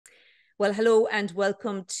Well, hello and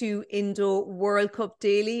welcome to Indo World Cup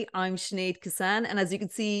Daily. I'm Sinéad Kissane, and as you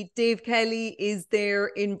can see, Dave Kelly is there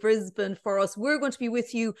in Brisbane for us. We're going to be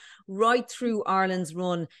with you right through Ireland's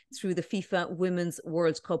run through the FIFA Women's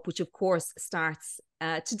World Cup, which of course starts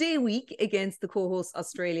today week against the co-host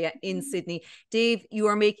Australia in Sydney. Dave, you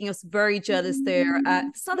are making us very jealous there.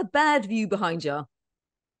 It's not a bad view behind you.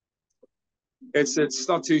 It's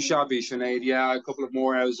not too shabby, Sinead. Yeah, a couple of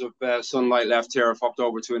more hours of sunlight left here. I've hopped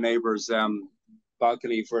over to a neighbour's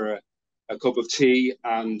balcony for a cup of tea,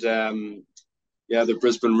 and yeah, the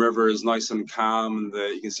Brisbane River is nice and calm,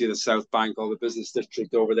 and you can see the South Bank, all the business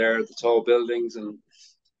district over there, the tall buildings, and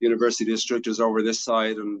University District is over this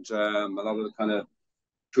side, and a lot of the kind of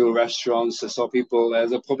cool restaurants. I saw people,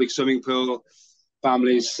 there's a public swimming pool,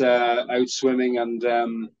 families out swimming, and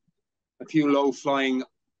a few low-flying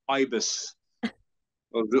ibis.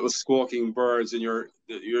 Those little squawking birds, and you're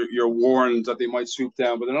warned that they might swoop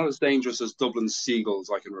down, but they're not as dangerous as Dublin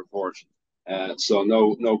seagulls, I can report. So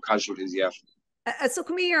no casualties yet. So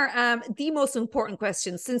come here, the most important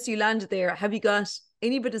question, since you landed there, have you got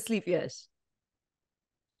any bit of sleep yet?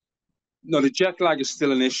 No, the jet lag is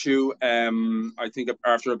still an issue. I think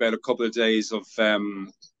after about a couple of days of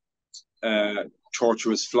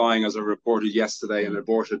tortuous flying, as I reported yesterday, and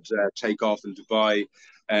aborted takeoff in Dubai,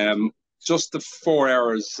 just the 4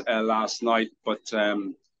 hours last night, but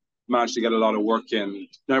managed to get a lot of work in.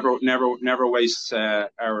 Never waste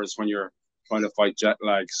hours when you're trying to fight jet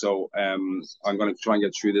lag. So I'm going to try and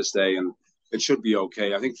get through this day, and it should be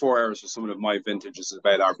okay. I think 4 hours for someone of my vintage is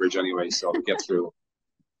about average anyway, so I'll get through.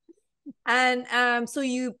 And so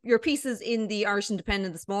your pieces in the Irish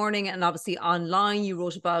Independent this morning, and obviously online, you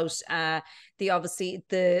wrote about some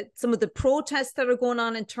of the protests that are going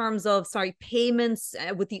on in terms of payments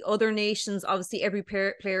with the other nations. Obviously, every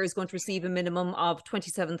player is going to receive a minimum of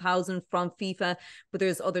 27,000 from FIFA, but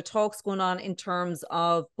there's other talks going on in terms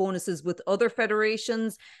of bonuses with other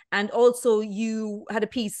federations, and also you had a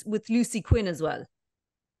piece with Lucy Quinn as well.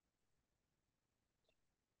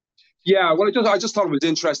 Yeah, well, I just thought it was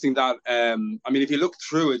interesting that if you look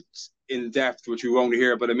through it in depth, which we won't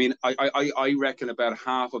hear, but I reckon about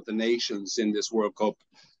half of the nations in this World Cup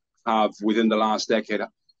have, within the last decade,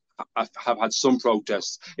 have had some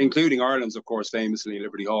protests, including Ireland's, of course, famously in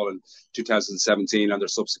Liberty Hall in 2017 and their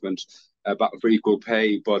subsequent battle for equal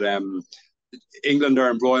pay. But England are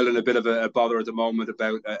embroiled in a bit of a bother at the moment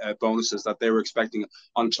about bonuses that they were expecting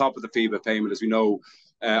on top of the FIFA payment. As we know,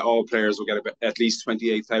 all players will get at least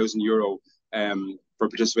 €28,000 for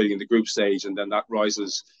participating in the group stage, and then that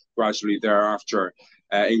rises gradually thereafter.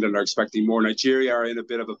 England are expecting more. Nigeria are in a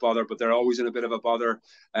bit of a bother, but they're always in a bit of a bother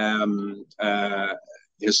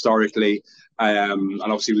historically. And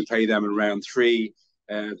obviously we play them in round three,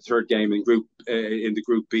 third game in the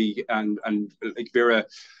Group B, and like Vera,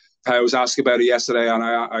 I was asked about it yesterday, and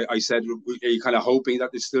I said, are you kind of hoping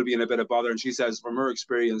that they'll still be in a bit of bother? And she says, from her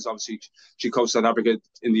experience, obviously, she coached South Africa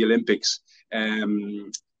in the Olympics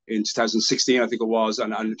in 2016, I think it was,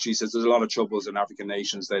 and she says there's a lot of troubles in African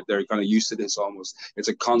nations. They're kind of used to this almost. It's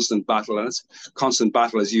a constant battle, and it's a constant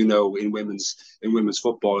battle, as you know, in women's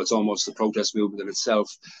football. It's almost the protest movement in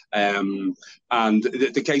itself. And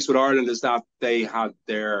the case with Ireland is that they had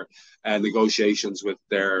their negotiations with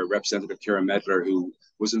their representative, Kieran Medler, who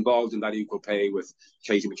was involved in that equal pay with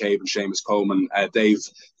Katie McCabe and Seamus Coleman. They've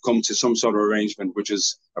come to some sort of arrangement, which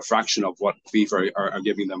is a fraction of what FIFA are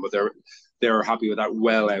giving them, but they're happy with that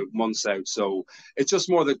well out, months out. So it's just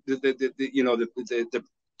more the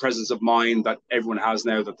presence of mind that everyone has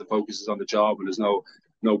now, that the focus is on the job and there's no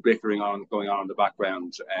bickering going on in the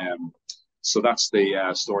background. So that's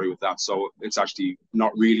the story with that. So it's actually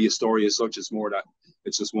not really a story as such. It's more that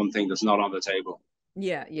it's just one thing that's not on the table.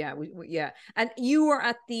 Yeah. And you were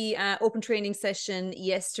at the open training session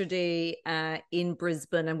yesterday in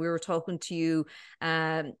Brisbane, and we were talking to you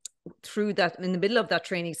through that, in the middle of that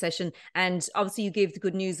training session. And obviously you gave the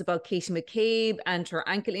good news about Katie McCabe and her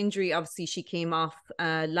ankle injury. Obviously she came off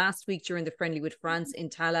last week during the friendly with France in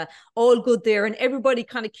Tala. All good there, and everybody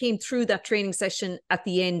kind of came through that training session at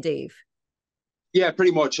the end, Dave. Yeah,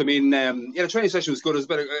 pretty much. I mean, the training session was good. There's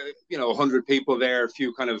about 100 people there, a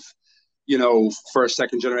few kind of first,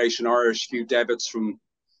 second generation Irish, a few debuts from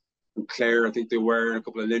Clare, I think they were, and a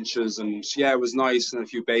couple of Lynches, and yeah, it was nice, and a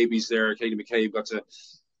few babies there. Katie McCabe got to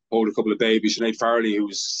hold a couple of babies. Sinead Farrelly,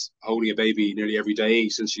 who's holding a baby nearly every day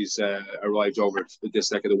since she's arrived over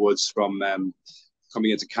this neck of the woods from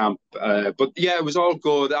coming into camp. But yeah, it was all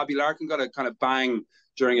good. Abby Larkin got a kind of bang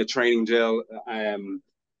during a training drill.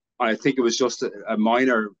 I think it was just a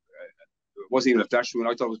minor, it wasn't even a flesh wound.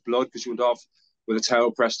 I thought it was blood because she went off with a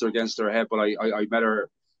towel pressed her against her head. But I met her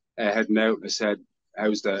heading out, and I said,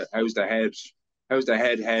 how's the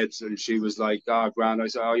head? And she was like, oh, grand. I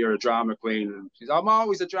said, oh, you're a drama queen. And she's, I'm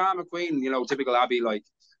always a drama queen, you know, typical Abby, like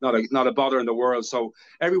not a bother in the world. So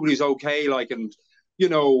everybody's okay, like, and you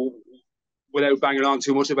know, without banging on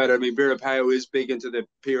too much about it, I mean, Vera Pauw is big into the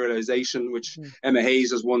periodization, which Emma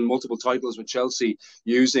Hayes has won multiple titles with Chelsea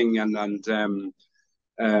using, and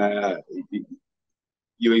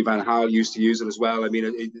Yui Van Gaal used to use it as well. I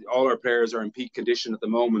mean, all our players are in peak condition at the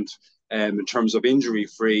moment, in terms of injury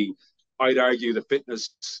free. I'd argue the fitness,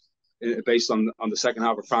 based on the second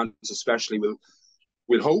half of France, especially, will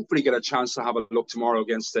hopefully get a chance to have a look tomorrow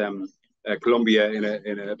against Colombia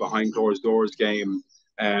in a behind closed doors game.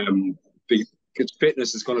 Because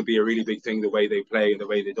fitness is going to be a really big thing, the way they play and the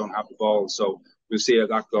way they don't have the ball. So we'll see how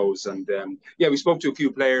that goes. And yeah, we spoke to a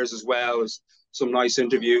few players as well, as some nice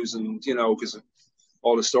interviews, and you know, because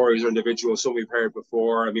all the stories are individual. Some we've heard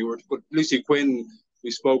before. I mean, Lucy Quinn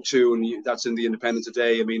we spoke to, and that's in the Independent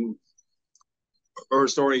today. I mean, her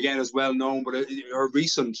story again is well known, but her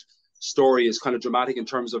recent story is kind of dramatic in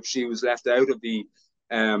terms of she was left out of the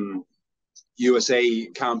USA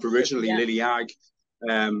camp originally. Yeah. Lily Agg,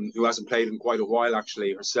 who hasn't played in quite a while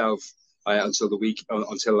actually herself, until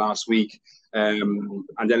last week, and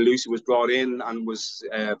then Lucy was brought in and was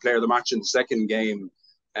player of the match in the second game.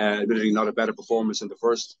 Admittedly not a better performance in the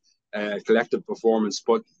first collective performance,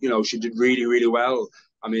 but you know, she did really, really well.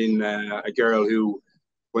 I mean, a girl who,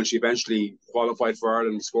 when she eventually qualified for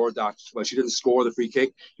Ireland, scored that. Well, she didn't score the free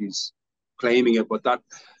kick. She's claiming it, but that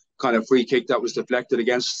kind of free kick that was deflected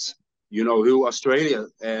against, you know who, Australia,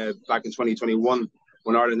 back in 2021,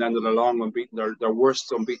 when Ireland ended a long unbeaten, their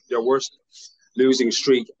worst losing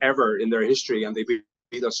streak ever in their history, and they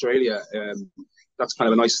beat Australia. That's kind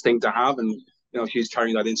of a nice thing to have, and you know, she's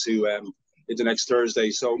carrying that into next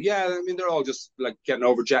Thursday. So yeah, I mean, they're all just like getting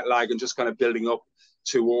over jet lag and just kind of building up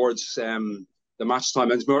towards the match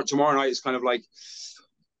time. And tomorrow night is kind of like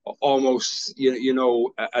almost, you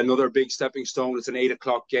know, another big stepping stone. It's an 8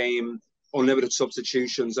 o'clock game, unlimited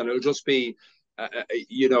substitutions, and it'll just be,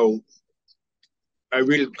 you know, a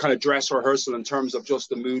real kind of dress rehearsal in terms of just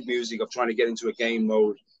the mood music of trying to get into a game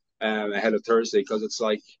mode ahead of Thursday, because it's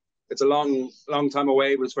like, it's a long time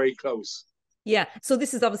away, but it's very close. Yeah, so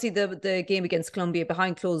this is obviously the game against Colombia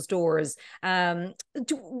behind closed doors. Why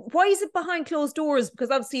is it behind closed doors?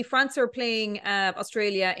 Because obviously France are playing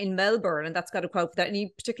Australia in Melbourne, and that's got a crowd for that. Any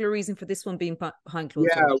particular reason for this one being behind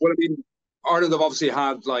closed doors? Yeah, well, I mean, Ireland have obviously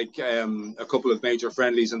had like a couple of major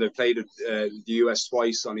friendlies, and they've played the US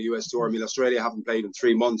twice on a US tour. I mean, Australia haven't played in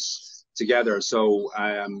 3 months together, so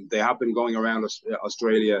they have been going around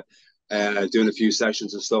Australia doing a few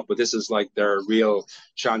sessions and stuff. But this is like their real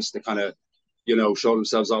chance to kind of, you know, show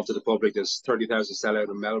themselves off to the public. There's 30,000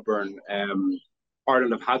 sellout in Melbourne.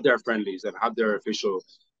 Ireland have had their friendlies. They've had their official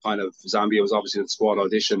kind of, Zambia was obviously the squad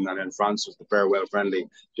audition, and then France was the farewell friendly.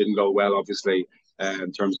 Didn't go well, obviously,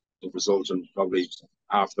 in terms of results, and probably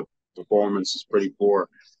half the performance is pretty poor.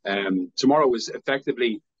 Tomorrow is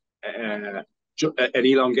effectively an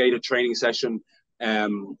elongated training session.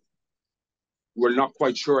 We're not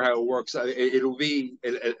quite sure how it works. It'll be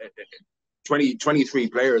 23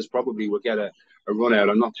 players probably will get a run out.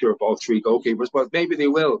 I'm not sure if all 3 goalkeepers, but maybe they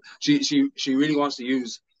will. She really wants to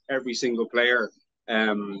use every single player,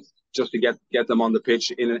 just to get them on the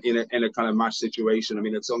pitch in a kind of match situation. I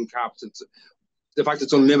mean, it's uncapped. The fact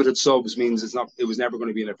it's unlimited subs means it was never going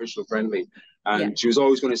to be an official friendly, and yeah, she was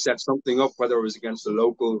always going to set something up, whether it was against a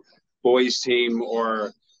local boys team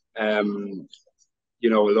or you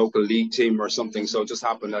know, a local league team or something. So it just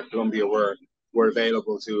happened that Colombia were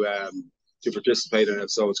available to participate in it,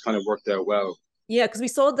 so it's kind of worked out well. Yeah, because we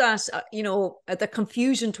saw that, you know, the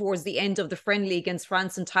confusion towards the end of the friendly against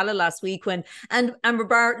France and Tala last week, when and Amber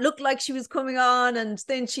Barr looked like she was coming on, and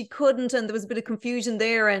then she couldn't, and there was a bit of confusion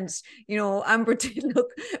there. And you know, Amber did look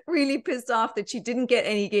really pissed off that she didn't get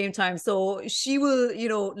any game time, so she will, you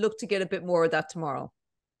know, look to get a bit more of that tomorrow.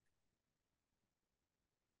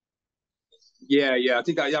 Yeah, I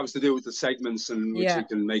think that was to do with the segments and which you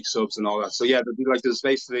can make subs and all that. So yeah, there's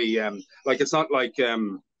basically like, it's not like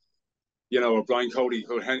you know, a Brian Cody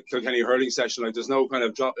Kilkenny hurling session. Like, there's no kind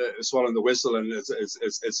of swallowing the whistle, and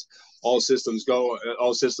it's all systems go,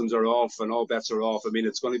 all systems are off, and all bets are off. I mean,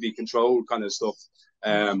 it's going to be controlled kind of stuff.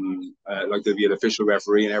 Like, there'll be an official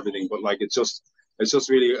referee and everything, but like, it's just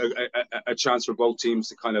really a chance for both teams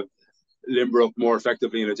to kind of limber up more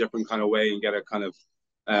effectively in a different kind of way, and get a kind of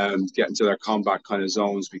get into their combat kind of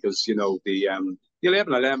zones, because you know the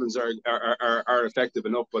 11-11s are effective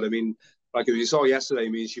enough. But I mean, like, if you saw yesterday, I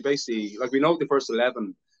mean, she basically, like, we know the first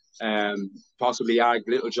 11, possibly Ag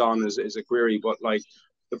Littlejohn is a query, but like,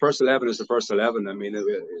 the first 11 is the first 11. I mean,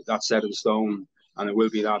 that's set in stone. and it will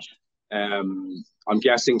be that. I'm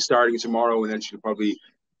guessing starting tomorrow, and then she'll probably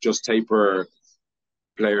just taper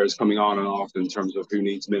players coming on and off in terms of who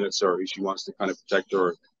needs minutes or who she wants to kind of protect,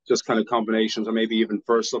 or just kind of combinations, or maybe even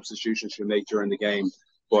first substitutions she'll make during the game.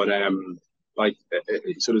 But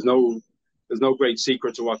so there's no great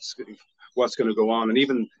secret to what's going to go on, and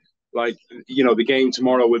even the game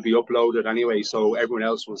tomorrow will be uploaded anyway, so everyone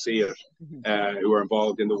else will see it who are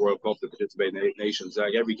involved in the World Cup, the participating nations.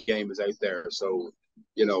 Like every game is out there, so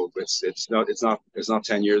it's not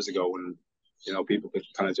 10 years ago when people could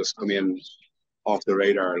kind of just come in off the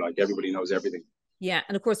radar. Like everybody knows everything. Yeah,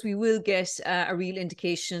 and of course we will get a real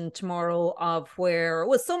indication tomorrow of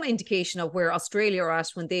some indication of where Australia are at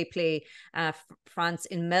when they play France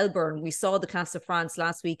in Melbourne. We saw the class of France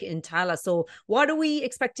last week in Tala. So what are we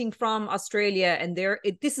expecting from Australia? And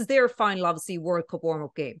this is their final, obviously, World Cup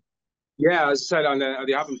warm-up game. Yeah, as I said,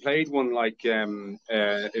 they haven't played one in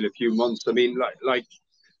a few months. I mean, like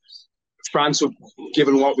France,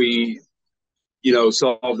 given what we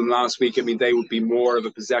saw of them last week, I mean, they would be more of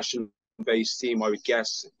a possession-based team, I would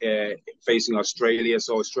guess, facing Australia.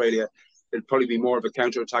 So Australia, it'd probably be more of a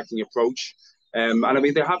counter-attacking approach. And I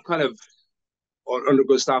mean, they have kind of, under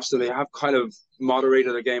Gustafsson, they have kind of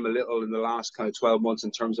moderated their game a little in the last kind of 12 months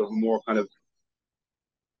in terms of a more kind of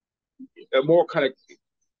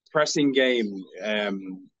pressing game,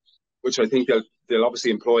 which I think they'll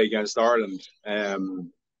obviously employ against Ireland. Now,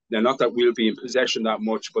 not that we'll be in possession that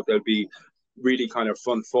much, but they'll be really kind of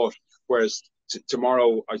front foot. Whereas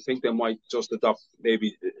tomorrow, I think they might just adopt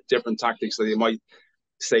maybe different tactics. So they might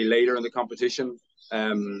stay later in the competition.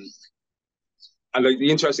 And the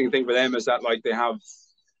interesting thing for them is that they have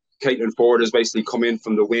Caitlin Ford has basically come in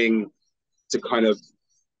from the wing to kind of,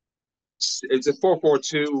 it's a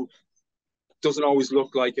 4-4-2. Doesn't always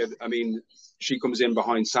look like it. I mean, she comes in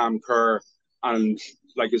behind Sam Kerr and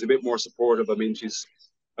is a bit more supportive. I mean,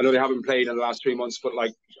 I know they haven't played in the last 3 months, but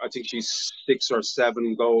I think she's 6 or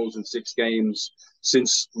 7 goals in 6 games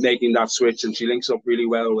since making that switch, and she links up really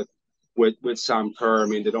well with Sam Kerr. I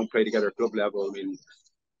mean, they don't play together at club level. I mean,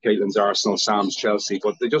 Caitlin's Arsenal, Sam's Chelsea,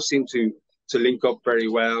 but they just seem to link up very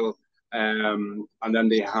well. And then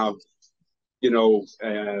they have,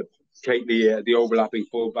 Kate, the overlapping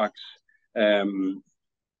fullbacks,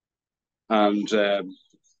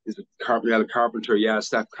 is it Carpenter? Yeah,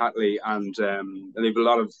 Steph Catley, and they've a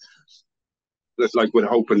lot of with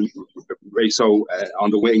Hope and Rayso on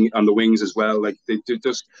the wings as well. They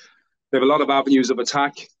have a lot of avenues of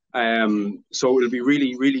attack. So it'll be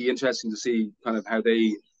really, really interesting to see kind of how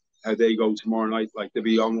they go tomorrow night. There'll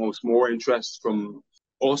be almost more interest from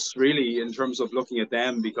us really in terms of looking at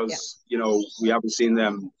them, because we haven't seen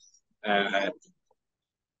them.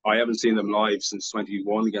 I haven't seen them live since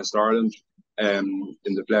 21 against Ireland in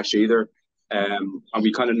the flesh either. And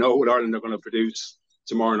we kind of know what Ireland are going to produce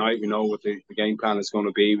tomorrow night. We know what the game plan is going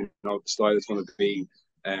to be. We know what the style is going to be.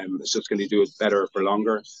 It's just going to do it better for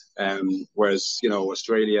longer. Whereas,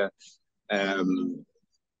 Australia,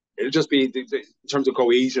 it'll just be in terms of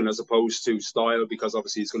cohesion as opposed to style, because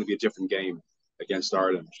obviously it's going to be a different game against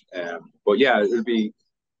Ireland. But yeah, it'll be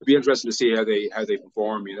interesting to see how they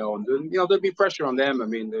perform, and there'll be pressure on them. I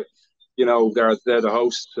mean, they're the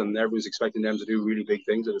hosts, and everyone's expecting them to do really big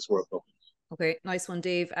things at this World Cup. Okay, nice one,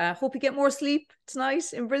 Dave. Hope you get more sleep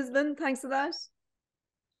tonight in Brisbane. Thanks for that.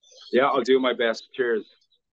 Yeah, I'll do my best. Cheers.